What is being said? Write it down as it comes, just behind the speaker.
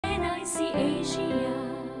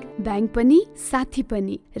Bank पनि साथी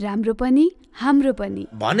पनि राम्रो पनि हाम्रो पनि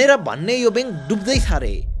भनेर भन्ने यो ब्याङ्क डुब्दै छ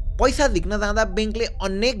रे। पैसा झिक्न जाँदा ब्याङ्कले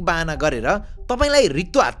अनेक बहाना गरेर तपाईँलाई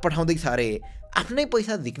रित्तो हात पठाउँदैछ रे। आफ्नै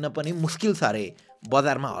पैसा झिक्न पनि मुस्किल छ रे।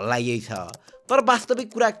 बजारमा हल्ला यही छ। तर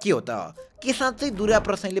वास्तविक कुरा के हो त? के साँच्चै दुर्गा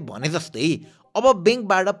प्रसाईले भने जस्तै अब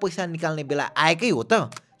ब्याङ्कबाट पैसा निकाल्ने बेला आएकै हो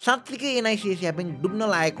त? साँच्चीकै NIC एसिया ब्याङ्क डुब्न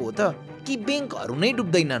लागेको हो त कि ब्याङ्कहरू नै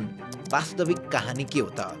डुब्दैनन्? वास्तविक कहानी के हो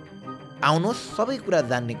त? आउनुहोस् सबै कुरा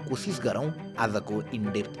जान्ने कोसिस गरौँ आजको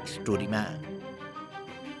इनडेप्थ स्टोरीमा।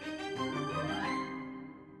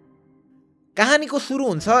 कहानीको सुरु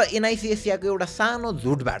हुन्छ NIC एसियाको एउटा सानो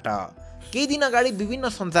झुटबाट। केही दिन अगाडि विभिन्न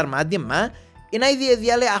सञ्चार माध्यममा NIC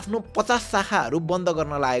एसियाले आफ्नो 50 शाखाहरू बन्द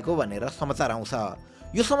गर्न लागेको भनेर समाचार आउँछ।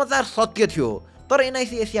 यो समाचार सत्य थियो, तर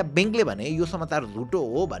NIC एसिया ब्याङ्कले भने यो समाचार झुटो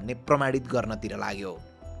हो भन्ने प्रमाणित गर्नतिर लाग्यो।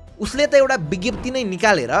 उसले त एउटा विज्ञप्ति नै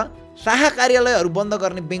निकालेर शाखा कार्यालयहरू बन्द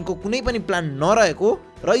गर्ने ब्याङ्कको कुनै पनि प्लान नरहेको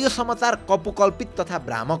र यो समाचार कपोकल्पित तथा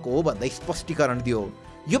भ्रामक हो भन्दै स्पष्टीकरण दियो।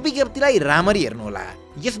 यो विज्ञप्तिलाई राम्ररी हेर्नुहोला।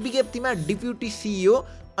 यस विज्ञप्तिमा डेप्युटी CEO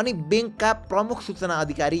अनि ब्याङ्कका प्रमुख सूचना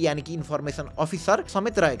अधिकारी यानि कि इन्फर्मेसन अफिसर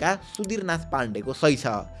समेत रहेका सुधीर नाथ पाण्डेको सही छ।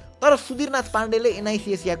 तर सुधीर नाथ पाण्डेले NIC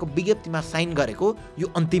एसियाको विज्ञप्तिमा साइन गरेको यो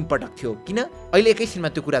अन्तिम पटक थियो। किन? अहिले एकैछिनमा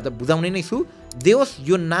त्यो कुरा त बुझाउने नै छु। देओस्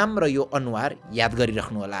यो नाम र यो अनुहार याद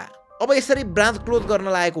गरिराख्नुहोला। अब यसरी ब्रान्च क्लोज गर्न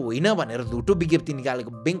लागेको होइन भनेर झुटो विज्ञप्ति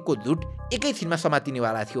निकालेको ब्याङ्कको झुट एकैछिनमा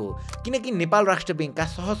समातिनेवाला थियो। किनकि नेपाल राष्ट्र ब्याङ्कका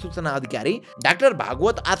सहसूचना अधिकारी डाक्टर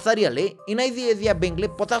भागवत आचार्यले NIC एसिया ब्याङ्कले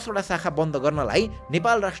 50 वटा शाखा बन्द गर्नलाई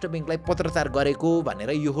नेपाल राष्ट्र ब्याङ्कलाई पत्रचार गरेको भनेर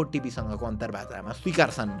यो हो टिभीसँगको अन्तर्वार्तामा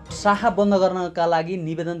स्वीकार्छन्। शाखा बन्द गर्नका लागि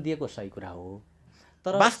निवेदन दिएको सही कुरा हो,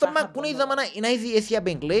 तर वास्तवमा कुनै जमाना NIC एसिया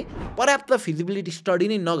ब्याङ्कले पर्याप्त फिजिबिलिटी स्टडी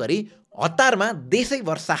नै नगरी हतारमा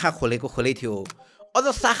देशैभर शाखा खोलेको खोलै थियो। अझ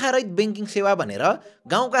शाखारहित ब्याङ्किङ सेवा भनेर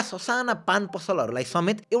गाउँका ससाना पान पसलहरूलाई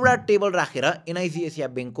समेत एउटा टेबल राखेर NIC एसिया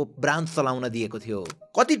ब्याङ्कको ब्रान्च चलाउन दिएको थियो।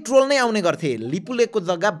 कति ट्रोल नै आउने गर्थे। लिपुलेकको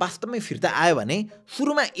जग्गा वास्तवमै फिर्ता आयो भने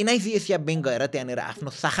सुरुमा NIC एसिया ब्याङ्क गएर त्यहाँनिर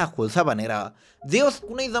आफ्नो शाखा खोल्छ भनेर। जे होस्,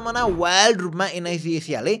 कुनै जमाना वाइल्ड रूपमा NIC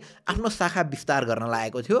एसियाले आफ्नो शाखा विस्तार गर्न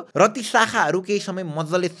लागेको थियो र ती शाखाहरू केही समय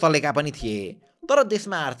मजाले चलेका पनि थिए। तर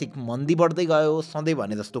देशमा आर्थिक मन्दी बढ्दै गयो। सधैँ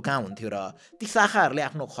भने जस्तो कहाँ हुन्थ्यो र? ती शाखाहरूले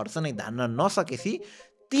आफ्नो खर्च नै धान्न नसकेपछि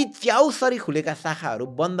ती च्याउसरी खुलेका शाखाहरू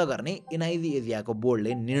बन्द गर्ने NIC एसियाको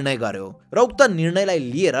बोर्डले निर्णय गर्यो र उक्त निर्णयलाई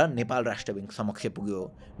लिएर नेपाल राष्ट्र ब्याङ्क समक्ष पुग्यो।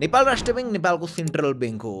 नेपाल राष्ट्र ब्याङ्क नेपालको सेन्ट्रल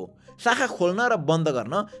ब्याङ्क हो। शाखा खोल्न र बन्द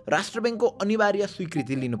गर्न राष्ट्र ब्याङ्कको अनिवार्य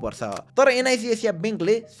स्वीकृति लिनुपर्छ। तर NIC एसिया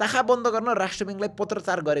ब्याङ्कले शाखा बन्द गर्न राष्ट्र ब्याङ्कलाई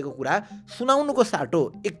पत्रचार गरेको कुरा सुनाउनुको साटो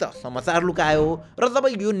एक त समाचार लुकायो र जब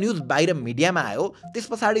यो न्युज बाहिर मिडियामा आयो त्यस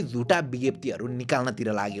पछाडि झुटा विज्ञप्तिहरू निकाल्नतिर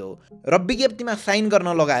लाग्यो र विज्ञप्तिमा साइन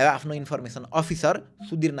गर्न लगायो आफ्नो इन्फर्मेसन अफिसर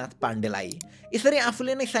सुधीर नाथ पाण्डेलाई। यसरी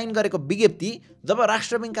आफूले नै साइन गरेको विज्ञप्ति जब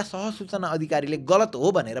राष्ट्र ब्याङ्कका सहसूचना अधिकारीले गलत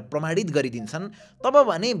हो भनेर प्रमाणित गरिदिन्छन् तब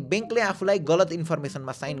भने ब्याङ्कले आफूलाई गलत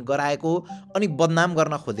इन्फर्मेसनमा साइन गराएको अनि बदनाम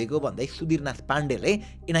गर्न खोजेको भन्दै सुधीर नाथ पाण्डेले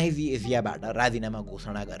NIC एसियाबाट राजीनामा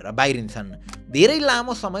घोषणा गरेर बाहिरिन्छन्। धेरै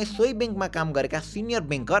लामो समय सोही ब्याङ्कमा काम गरेका सिनियर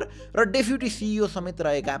ब्याङ्कर र डेप्युटी CEO समेत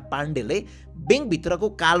रहेका पाण्डेले ब्याङ्कभित्रको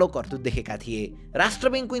कालो कर्तुत देखेका थिए। राष्ट्र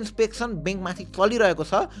ब्याङ्कको इन्स्पेक्सन ब्याङ्कमाथि चलिरहेको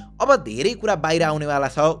छ। अब धेरै कुरा बाहिर आउनेवाला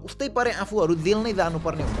छ। उस्तै परे आफूहरू जेल नै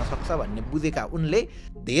जानुपर्ने हुनसक्छ भन्ने बुझेका उनले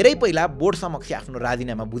धेरै पहिला बोर्ड समक्ष आफ्नो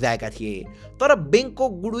राजीनामा बुझाएका थिए। तर ब्याङ्कको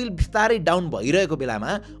गुडविल बिस्तारै डाउन भइरहेको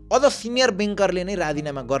बेलामा अझ सिनियर ब्याङ्करले नै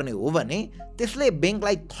राजीनामा गर्ने हो भने त्यसले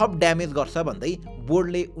ब्याङ्कलाई थप ड्यामेज गर्छ भन्दै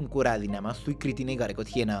बोर्डले उनको राजीनामा स्वीकृति नै गरेको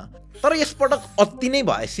थिएन। तर यसपटक अति नै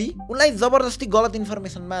भएपछि उनलाई जबरजस्ती गलत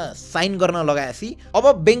इन्फर्मेसनमा साइन गर्न लगाएपछि अब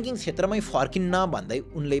ब्याङ्किङ क्षेत्रमै फर्किन्न भन्दै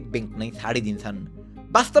उनले ब्याङ्क नै छाडिदिन्छन्।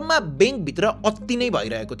 वास्तवमा ब्याङ्कभित्र अति नै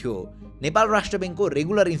भइरहेको थियो। नेपाल राष्ट्र ब्याङ्कको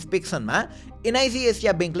रेगुलर इन्स्पेक्सनमा NIC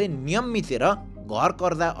एसिया ब्याङ्कले नियम मिचेर घर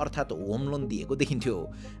कर्जा अर्थात् होम लोन दिएको देखिन्थ्यो।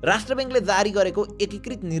 राष्ट्र ब्याङ्कले जारी गरेको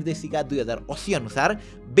एकीकृत निर्देशिका 2080 अनुसार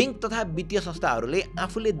ब्याङ्क तथा वित्तीय संस्थाहरूले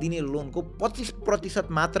आफूले दिने लोनको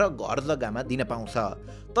 25% मात्र घर जग्गामा दिन पाउँछ।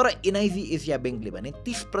 तर NIC एसिया ब्याङ्कले भने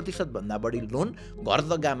 30% भन्दा बढी लोन घर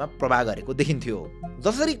जग्गामा प्रवाह गरेको देखिन्थ्यो।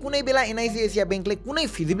 जसरी कुनै बेला NIC एसिया ब्याङ्कले कुनै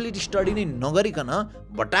फिजिबिलिटी स्टडी नै नगरिकन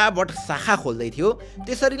बटाबट शाखा खोल्दै थियो,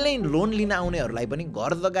 त्यसरी नै लोन लिन आउनेहरूलाई पनि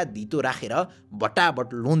घर जग्गा धितो राखेर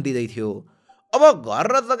बटाबट लोन दिँदै थियो। अब घर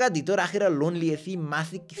र जग्गा धितो राखेर लोन लिएपछि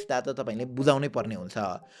मासिक किस्ता त तपाईँले बुझाउनै पर्ने हुन्छ।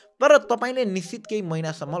 तर तपाईँले निश्चित केही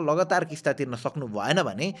महिनासम्म लगातार किस्ता तिर्न सक्नु भएन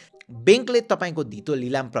भने ब्याङ्कले तपाईँको धितो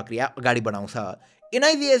लिलाम प्रक्रिया अगाडि बढाउँछ।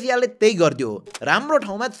 NIC एसियाले त्यही गर्दियो। राम्रो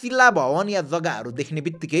ठाउँमा चिल्ला भवन या जग्गाहरू देख्ने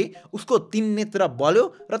बित्तिकै उसको 3 नेत्र बल्यो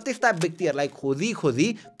र त्यस्ता व्यक्तिहरूलाई खोजी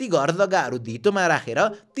ती घर जग्गाहरू धितोमा राखेर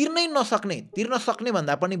तिर्न सक्ने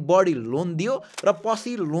भन्दा पनि बढी लोन दियो र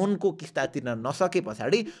पछि लोनको किस्ता तिर्न नसके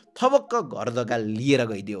पछाडि थबक्क घर जग्गा लिएर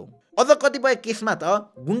गइदियो। अझ कतिपय केसमा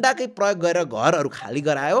त गुण्डाकै प्रयोग गरेर घरहरू खाली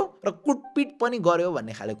गरायो र कुटपिट पनि गर्यो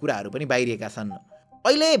भन्ने खाले कुराहरू पनि बाहिरिएका छन्।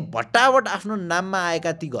 अहिले भट्टाभट आफ्नो नाममा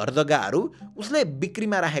आएका ती घर जग्गाहरू उसले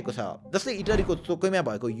बिक्रीमा राखेको छ। जस्तै इटरीको चोकैमा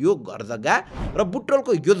भएको यो घर जग्गा र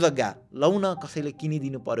बुट्रोलको यो जग्गा लौन कसैले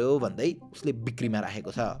किनिदिनु पर्यो भन्दै उसले बिक्रीमा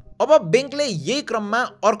राखेको छ। अब ब्याङ्कले यही क्रममा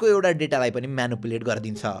अर्को एउटा डेटालाई पनि म्यानिपुलेट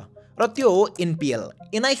गरिदिन्छ र त्यो हो NPL।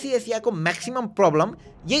 NIC एसियाको म्याक्सिमम प्रब्लम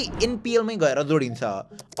यही NPL मै गएर जोडिन्छ।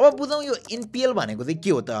 अब बुझौँ यो NPL भनेको चाहिँ के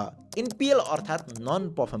हो त? NPL अर्थात् नन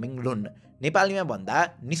पर्फर्मिङ लोन, नेपालीमा भन्दा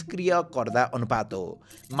निष्क्रिय कर्जा अनुपात हो।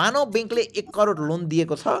 मानव ब्याङ्कले 1 करोड लोन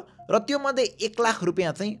दिएको छ र त्यो मध्ये 1 लाख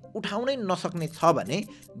रुपियाँ चाहिँ उठाउनै नसक्ने छ भने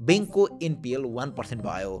ब्याङ्कको NPL 1%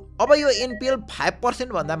 भयो। अब यो NPL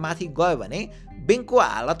 5% भन्दा माथि गयो भने ब्याङ्कको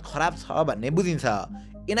हालत खराब छ भन्ने बुझिन्छ।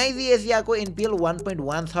 NIC एसियाको NPL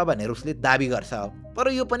 1.1 छ भनेर उसले दाबी गर्छ,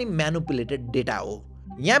 तर यो पनि म्यानिपुलेटेड डेटा हो।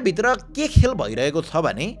 यहाँभित्र के खेल भइरहेको छ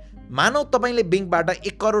भने मानव तपाईँले ब्याङ्कबाट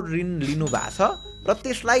 1 करोड ऋण लिनु भएको छ र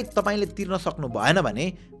त्यसलाई तपाईँले तिर्न सक्नु भएन भने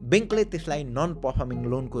ब्याङ्कले त्यसलाई नन पर्फर्मिङ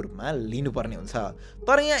लोनको रूपमा लिनुपर्ने हुन्छ।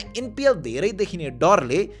 तर यहाँ NPL धेरै देखिने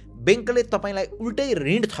डरले ब्याङ्कले तपाईँलाई उल्टै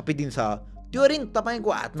ऋण थपिदिन्छ। त्यो ऋण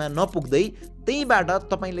तपाईँको हातमा नपुग्दै त्यहीबाट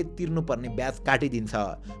तपाईँले तिर्नुपर्ने ब्याज काटिदिन्छ।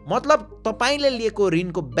 मतलब तपाईँले लिएको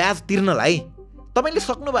ऋणको ब्याज तिर्नलाई तपाईँले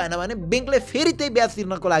सक्नु भएन भने ब्याङ्कले फेरि त्यही ब्याज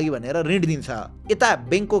तिर्नको लागि भनेर ऋण दिन्छ। यता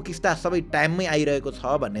ब्याङ्कको किस्ता सबै टाइममै आइरहेको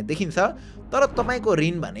छ भन्ने देखिन्छ, तर तपाईँको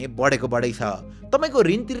ऋण भने बढेको बढै छ। तपाईँको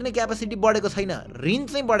ऋण तिर्ने क्यापेसिटी बढेको छैन, ऋण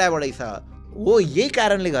चाहिँ बढै छ। हो यही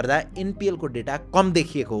कारणले गर्दा NPL को डेटा कम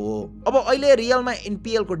देखिएको हो। अब अहिले रियलमा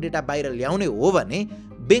NPL को डेटा बाहिर ल्याउने हो भने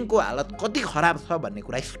ब्याङ्कको हालत कति खराब छ भन्ने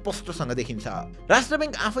कुरा स्पष्टसँग देखिन्छ। राष्ट्र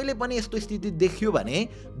ब्याङ्क आफैले पनि यस्तो स्थिति देखियो भने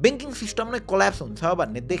ब्याङ्किङ सिस्टम नै कोल्याप्स हुन्छ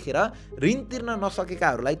भन्ने देखेर ऋण तिर्न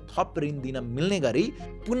नसकेकाहरूलाई थप ऋण दिन मिल्ने गरी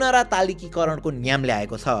पुनरातालिकीकरणको नियम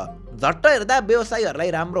ल्याएको छ। झट्ट हेर्दा व्यवसायीहरूलाई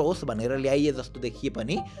राम्रो होस् भनेर ल्याइए जस्तो देखिए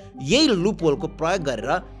पनि यही लुपहोलको प्रयोग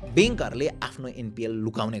गरेर ब्याङ्कहरूले आफ्नो NPL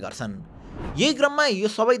लुकाउने गर्छन्। यही क्रममा यो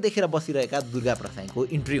सबै देखेर बसिरहेका दुर्गा प्रसाईको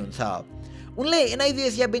इन्ट्री हुन्छ। उनले NIC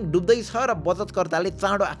एसिया ब्याङ्क डुब्दैछ र बचतकर्ताले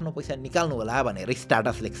चाँडो आफ्नो पैसा निकाल्नु होला भनेर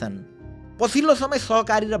स्ट्याटस लेख्छन्। पछिल्लो समय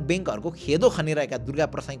सहकारी र ब्याङ्कहरूको खेदो खनिरहेका दुर्गा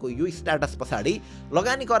प्रसाईको यो स्ट्याटस पछाडि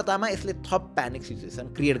लगानीकर्तामा यसले थप प्यानिक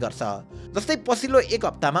सिचुएसन क्रिएट गर्छ। जस्तै पछिल्लो 1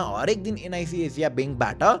 हप्तामा हरेक दिन NIC एसिया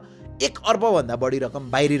ब्याङ्कबाट 1 अर्ब भन्दा बढी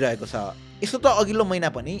रकम बाहिरिरहेको छ। यसो त अघिल्लो महिना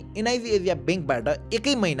पनि NIC एसिया ब्याङ्कबाट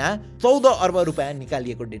एकै महिना 14 अर्ब रुपियाँ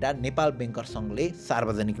निकालिएको डेटा नेपाल ब्याङ्कर सङ्घले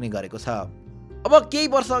सार्वजनिक नै गरेको छ। अब केही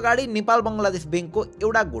वर्ष अगाडि नेपाल बङ्गलादेश ब्याङ्कको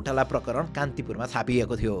एउटा घोटाला प्रकरण कान्तिपुरमा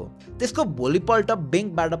छापिएको थियो। त्यसको भोलिपल्ट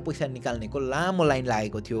ब्याङ्कबाट पैसा निकाल्नेको लामो लाइन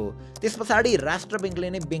लागेको थियो। त्यस पछाडि राष्ट्र ब्याङ्कले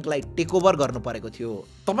नै ब्याङ्कलाई टेकओभर गर्नु परेको थियो।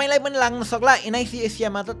 तपाईँलाई पनि लाग्न सक्ला NIC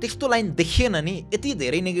एसियामा त त्यस्तो लाइन देखिएन नि, यति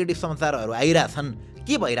धेरै नेगेटिभ समाचारहरू आइरहेछन्,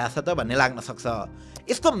 के भइरहेछ त भन्ने लाग्न सक्छ।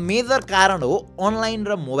 यसको मेजर कारण हो अनलाइन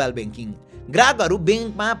र मोबाइल ब्याङ्किङ। ग्राहकहरू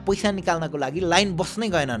ब्याङ्कमा पैसा निकाल्नको लागि लाइन बस्नै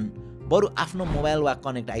गएनन्, बरु आफ्नो मोबाइल वा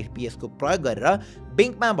कनेक्ट IPS को प्रयोग गरेर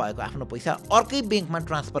ब्याङ्कमा भएको आफ्नो पैसा अर्कै ब्याङ्कमा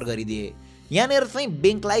ट्रान्सफर गरिदिए। यहाँनिर चाहिँ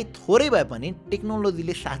ब्याङ्कलाई थोरै भए पनि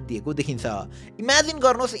टेक्नोलोजीले साथ दिएको देखिन्छ। इमेजिन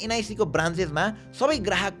गर्नुहोस् NIC को ब्रान्चेसमा सबै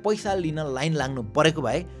ग्राहक पैसा लिन लाइन लाग्नु परेको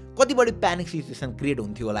भए कति बढी प्यानिक सिचुएसन क्रिएट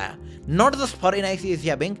हुन्थ्यो होला। Not just for NIC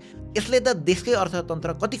Asia bank, यसले त देशकै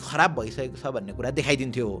अर्थतन्त्र कति खराब भइसकेको छ भन्ने कुरा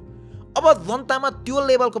देखाइदिन्थ्यो। अब जनतामा त्यो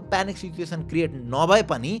लेभलको प्यानिक सिचुएसन क्रिएट नभए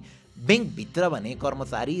पनि ब्याङ्कभित्र भने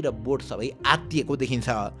कर्मचारी र बोर्ड सबै आत्तिएको देखिन्छ।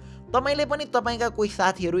 तपाईँले पनि तपाईँका कोही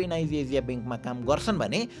साथीहरू NIC एसिया ब्याङ्कमा काम गर्छन्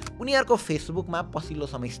भने उनीहरूको फेसबुकमा पछिल्लो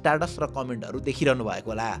समय स्ट्याटस र कमेन्टहरू देखिरहनु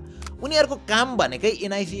भएको होला। उनीहरूको काम भनेकै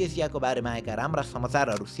NIC एसियाको बारेमा आएका राम्रा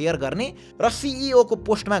समाचारहरू सेयर गर्ने र CEO को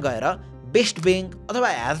पोस्टमा गएर बेस्ट ब्याङ्क अथवा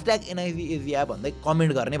 #NIC एसिया भन्दै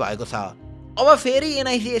कमेन्ट गर्ने भएको छ। अब फेरि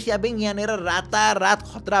NIC एसिया ब्याङ्क यहाँनिर रातारात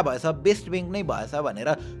खतरा भएछ, बेस्ट ब्याङ्क नै भएछ भनेर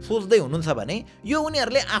सोच्दै हुनुहुन्छ भने यो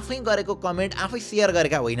उनीहरूले आफै गरेको कमेन्ट आफै सेयर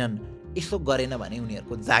गरेका होइनन्। यसो गरेन भने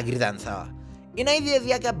उनीहरूको जागिर जान्छ। NIC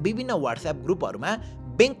एसियाका विभिन्न WhatsApp ग्रुपहरूमा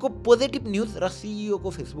ब्याङ्कको पोजिटिभ न्युज र CEO को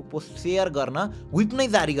फेसबुक पोस्ट सेयर गर्न व्हिप नै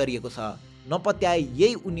जारी गरिएको छ। नपत्याए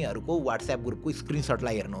यही उनीहरूको WhatsApp ग्रुपको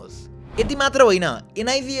स्क्रिनसटलाई हेर्नुहोस्। यति मात्र होइन,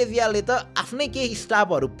 NIC एसियाले त आफ्नै केही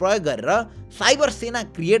स्टाफहरू प्रयोग गरेर साइबर सेना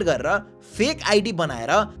क्रिएट गरेर फेक ID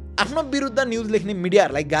बनाएर आफ्नो विरुद्ध न्युज लेख्ने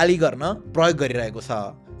मिडियाहरूलाई गाली गर्न प्रयोग गरिरहेको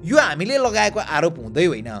छ। यो हामीले लगाएको आरोप हुँदै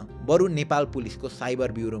होइन, बरु नेपाल पुलिसको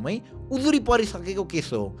साइबर ब्युरोमै उजुरी परिसकेको केस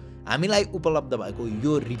हो। हामीलाई उपलब्ध भएको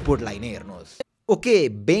यो रिपोर्टलाई नै हेर्नुहोस्। ओके,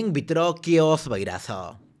 ब्याङ्कभित्र केओस भइरहेछ,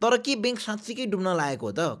 तर के ब्याङ्क साँच्चीकै डुब्न लागेको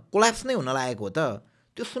हो त, कोल्याप्स नै हुन लागेको हो त?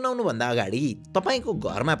 त्यो सुनाउनुभन्दा अगाडि तपाईँको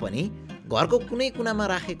घरमा पनि घरको कुनै कुनामा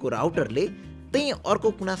राखेको राउटरले त्यही अर्को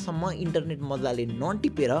कुनासम्म इन्टरनेट मजाले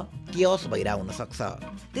नटिपेर केओस भइरहेको हुनसक्छ।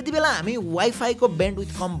 त्यति बेला हामी वाइफाईको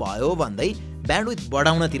ब्यान्डविथ कम भयो भन्दै ब्यान्डविथ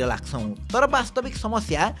बढाउनतिर लाग्छौँ, तर वास्तविक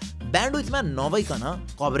समस्या ब्यान्डविथमा नभइकन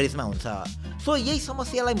कभरेजमा हुन्छ। सो यही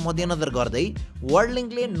समस्यालाई मध्यनजर गर्दै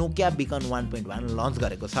वर्ल्डलिङ्कले नोकिया बिकन 1.1 लन्च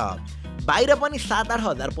गरेको छ। बाहिर पनि 7-8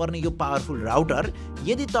 हजार पर्ने यो पावरफुल राउटर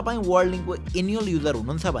यदि तपाईँ वर्ल्डलिङ्कको एनुअल युजर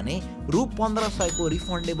हुनुहुन्छ भने रु 1500 को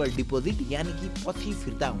रिफन्डेबल डिपोजिट यानि कि पछि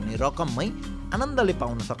फिर्ता हुने रकममै आनन्दले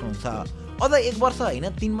पाउन सक्नुहुन्छ। अझ 1 वर्ष होइन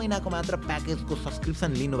 3 महिनाको मात्र प्याकेजको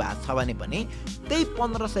सब्सक्रिप्सन लिनुभएको छ भने पनि त्यही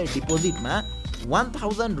 1500 डिपोजिटमा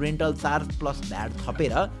 1000 रेन्टल चार्ज प्लस भ्याट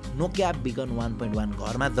थपेर नोकिया बिकन 1.1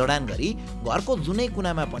 घरमा जडान गरी घरको जुनै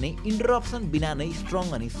कुनामा पनि इन्टरप्सन बिना नै स्ट्रङ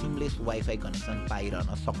अनि सिमलेस वाइफाई कनेक्सन पाइरहन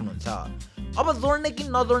सक्नुहुन्छ। अब जोड्ने कि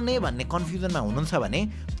नजोड्ने भन्ने कन्फ्युजनमा हुनुहुन्छ भने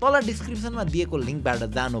तल डिस्क्रिप्सनमा दिएको लिङ्कबाट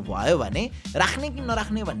जानुभयो भने राख्ने कि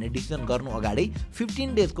नराख्ने भन्ने डिसिजन गर्नु अगाडि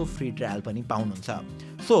 15 डेजको फ्री ट्रायल पनि पाउनुहुन्छ।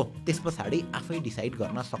 सो त्यस पछाडि आफै डिसाइड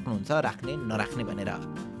गर्न सक्नुहुन्छ राख्ने नराख्ने भनेर।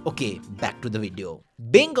 Okay, back to the video.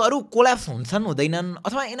 ब्याङ्कहरू कोल्याप्स हुन्छन् हुँदैनन्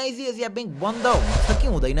अथवा NIC एसिया ब्याङ्क बन्द हुन्छ कि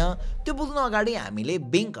हुँदैन त्यो बुझ्नु अगाडि हामीले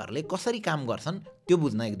ब्याङ्कहरूले कसरी काम गर्छन् त्यो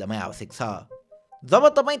बुझ्न एकदमै आवश्यक छ। जब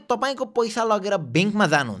तपाईँको पैसा लगेर ब्याङ्कमा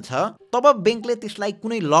जानुहुन्छ तब ब्याङ्कले त्यसलाई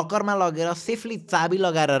कुनै लकरमा लगेर सेफली चाबी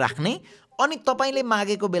लगाएर राख्ने अनि तपाईँले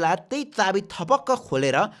मागेको बेला त्यही चाबी थपक्क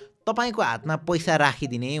खोलेर तपाईँको हातमा पैसा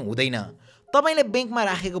राखिदिने हुँदैन। तपाईँले ब्याङ्कमा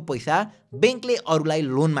राखेको पैसा ब्याङ्कले अरूलाई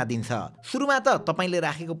लोनमा दिन्छ। सुरुमा त तपाईँले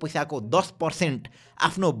राखेको पैसाको 10%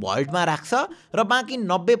 आफ्नो भल्टमा राख्छ र बाँकी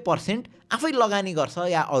 90% आफै लगानी गर्छ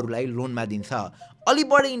या अरूलाई लोनमा दिन्छ। अलि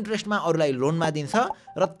बढी इन्ट्रेस्टमा अरूलाई लोनमा दिन्छ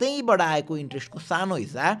र त्यहीबाट आएको इन्ट्रेस्टको सानो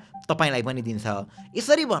हिस्सा तपाईँलाई पनि दिन्छ।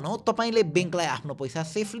 यसरी भनौँ तपाईँले ब्याङ्कलाई आफ्नो पैसा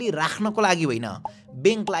सेफली राख्नको लागि होइन,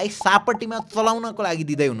 ब्याङ्कलाई सापट्टिमा चलाउनको लागि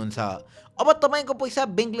दिँदै हुनुहुन्छ। अब तपाईँको पैसा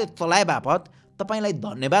ब्याङ्कले चलाए बापत तपाईँलाई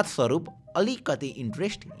धन्यवाद स्वरूप अलिकति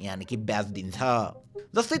इन्ट्रेस्ट यानि कि ब्याज दिन्छ।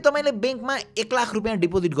 जस्तै तपाईँले ब्याङ्कमा 1 लाख रुपियाँ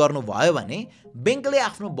डिपोजिट गर्नुभयो भने ब्याङ्कले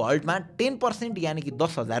आफ्नो भल्टमा 10% यानि कि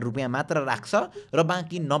 10,000 रुपियाँ मात्र राख्छ र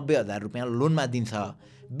बाँकी 90,000 रुपियाँ लोनमा दिन्छ।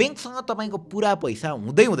 ब्याङ्कसँग तपाईँको पुरा पैसा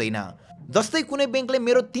हुँदै हुँदैन। जस्तै कुनै ब्याङ्कले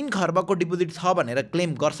मेरो 3 खर्बको डिपोजिट छ भनेर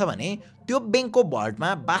क्लेम गर्छ भने त्यो ब्याङ्कको भल्टमा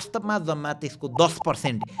वास्तवमा जम्मा त्यसको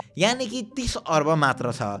 10% यानि कि 30 अर्ब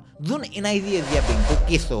मात्र छ, जुन NIC एसिया ब्याङ्कको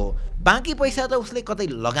केस हो। बाँकी पैसा त उसले कतै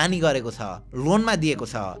लगानी गरेको छ, लोनमा दिएको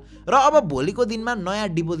छ। र अब भोलिको दिनमा नयाँ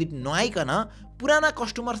डिपोजिट नआइकन पुराना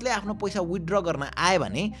कस्टमर्सले आफ्नो पैसा विथड्र गर्न आए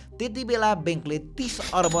भने त्यति बेला ब्याङ्कले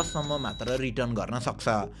 30 अर्बसम्म मात्र रिटर्न गर्न सक्छ।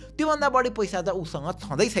 त्योभन्दा बढी पैसा त उसँग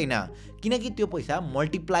छँदै छैन किनकि त्यो पैसा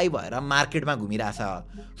मल्टिप्लाई भएर मार्केटमा घुमिरहेछ।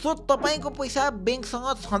 सो तपाईँको पैसा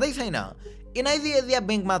ब्याङ्कसँग छँदै छैन। NIC एसिया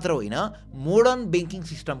ब्याङ्क मात्र होइन, मोडर्न ब्याङ्किङ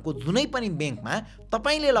सिस्टमको जुनै पनि ब्याङ्कमा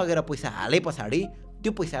तपाईँले लगेर पैसा हाले पछाडि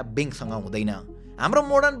त्यो पैसा ब्याङ्कसँग हुँदैन। हाम्रो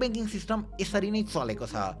मोडर्न ब्याङ्किङ सिस्टम यसरी नै चलेको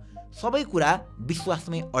छ, सबै कुरा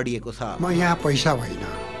विश्वासमै अडिएको छ। म यहाँ पैसा होइन,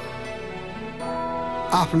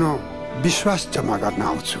 आफ्नो विश्वास जम्मा गर्न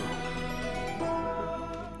आउँछु।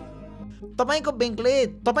 तपाईँको ब्याङ्कले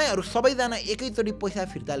तपाईँहरू सबैजना एकैचोटि पैसा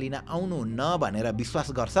फिर्ता लिन आउनुहुन्न भनेर विश्वास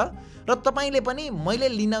गर्छ र तपाईँले पनि मैले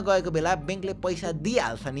लिन गएको बेला ब्याङ्कले पैसा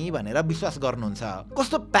दिइहाल्छ नि भनेर विश्वास गर्नुहुन्छ।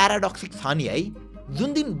 कस्तो प्याराडक्सिक छ नि है।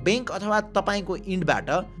 जुन दिन ब्याङ्क अथवा तपाईँको इन्डबाट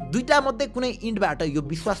दुईटा मध्ये कुनै इन्डबाट यो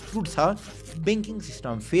विश्वास टुट्छ ब्याङ्किङ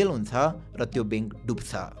सिस्टम फेल हुन्छ र त्यो ब्याङ्क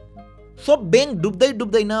डुब्छ। सो ब्याङ्क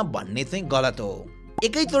डुब्दैन भन्ने चाहिँ गलत हो।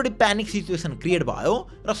 एकैचोटि प्यानिक सिचुएसन क्रिएट भयो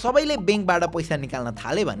र सबैले ब्याङ्कबाट पैसा निकाल्न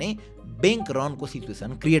थाले भने ब्याङ्क रनको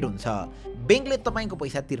सिचुएसन क्रिएट हुन्छ। ब्याङ्कले तपाईँको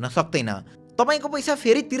पैसा तिर्न सक्दैन, तपाईँको पैसा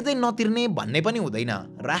फेरि तिर्दै नतिर्ने भन्ने पनि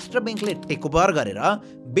हुँदैन। राष्ट्र ब्याङ्कले टेकओभर गरेर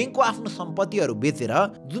ब्याङ्कको आफ्नो सम्पत्तिहरू बेचेर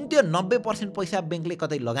जुन त्यो 90% पैसा ब्याङ्कले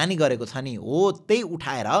कतै लगानी गरेको छ नि हो त्यही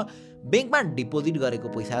उठाएर ब्याङ्कमा डिपोजिट गरेको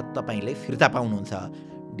पैसा तपाईँले फिर्ता पाउनुहुन्छ।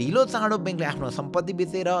 ढिलो चाँडो ब्याङ्कले आफ्नो सम्पत्ति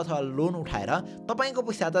बेचेर अथवा लोन उठाएर तपाईँको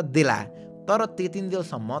पैसा त देला, तर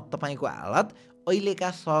त्यतिन्जेलसम्म तपाईँको हालत अहिलेका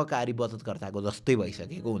सहकारी बचतकर्ताको जस्तै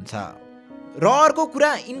भइसकेको हुन्छ। र अर्को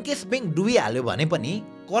कुरा, इनकेस ब्याङ्क डुबिहाल्यो भने पनि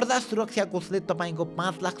कर्जा सुरक्षा कोषले तपाईँको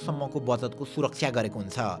 5 लाखसम्मको बचतको सुरक्षा गरेको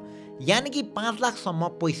हुन्छ, यानि कि 5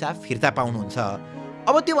 लाखसम्म पैसा फिर्ता पाउनुहुन्छ।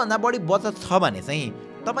 अब त्योभन्दा बढी बचत छ भने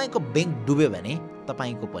चाहिँ तपाईँको ब्याङ्क डुब्यो भने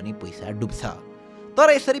तपाईँको पनि पैसा डुब्छ। तर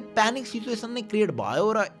यसरी प्यानिक सिचुएसन नै क्रिएट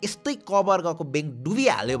भयो र यस्तै कवर्गको ब्याङ्क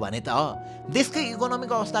डुबिहाल्यो भने त देशकै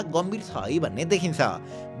इकोनोमिक अवस्था गम्भीर छ है भन्ने देखिन्छ।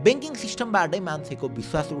 ब्याङ्किङ सिस्टमबाटै मान्छेको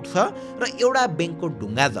विश्वास उठ्छ र एउटा ब्याङ्कको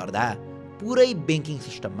ढुङ्गा झर्दा पुरै ब्याङ्किङ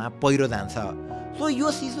सिस्टममा पहिरो जान्छ। सो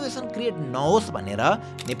यो सिचुएसन क्रिएट नहोस् भनेर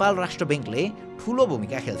नेपाल राष्ट्र ब्याङ्कले ठुलो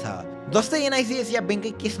भूमिका खेल्छ। जस्तै NIC एसिया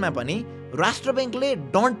ब्याङ्ककै केसमा पनि राष्ट्र ब्याङ्कले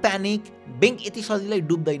डोन्ट प्यानिक, ब्याङ्क यति सजिलै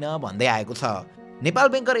डुब्दैन भन्दै आएको छ। नेपाल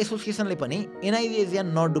ब्याङ्कर एसोसिएसनले पनि NIC एसिया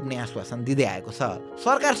नडुब्ने आश्वासन दिँदै आएको छ।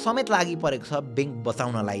 सरकार समेत लागि परेको छ ब्याङ्क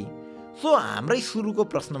बचाउनलाई। सो हाम्रै सुरुको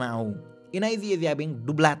प्रश्नमा आउँ, NIC एसिया ब्याङ्क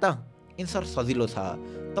डुब्ला त? एन्सर सजिलो छ।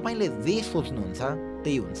 तपाईँले जे सोच्नुहुन्छ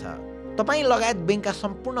त्यही हुन्छ। तपाईँ लगायत ब्याङ्कका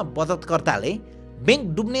सम्पूर्ण बचतकर्ताले ब्याङ्क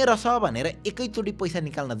डुब्ने रहेछ भनेर एकैचोटि पैसा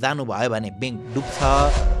निकाल्न जानुभयो भने ब्याङ्क डुब्छ,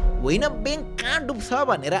 होइन ब्याङ्क कहाँ डुब्छ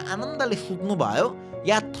भनेर आनन्दले सुत्नुभयो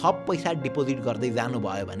या थप पैसा डिपोजिट गर्दै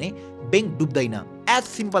जानुभयो भने bank डुब्दैन। As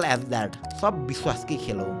simple as that. सब विश्वासकै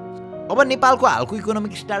खेल हो। अब नेपालको हालको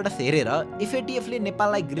इकोनोमिक स्ट्याटस हेरेर FATF ले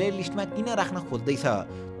नेपाललाई ग्रे लिस्टमा किन राख्न खोज्दैछ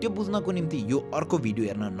त्यो बुझ्नको निम्ति यो अर्को भिडियो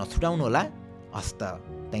हेर्न नछुटाउनुहोला। हस्त।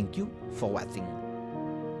 Thank you for watching.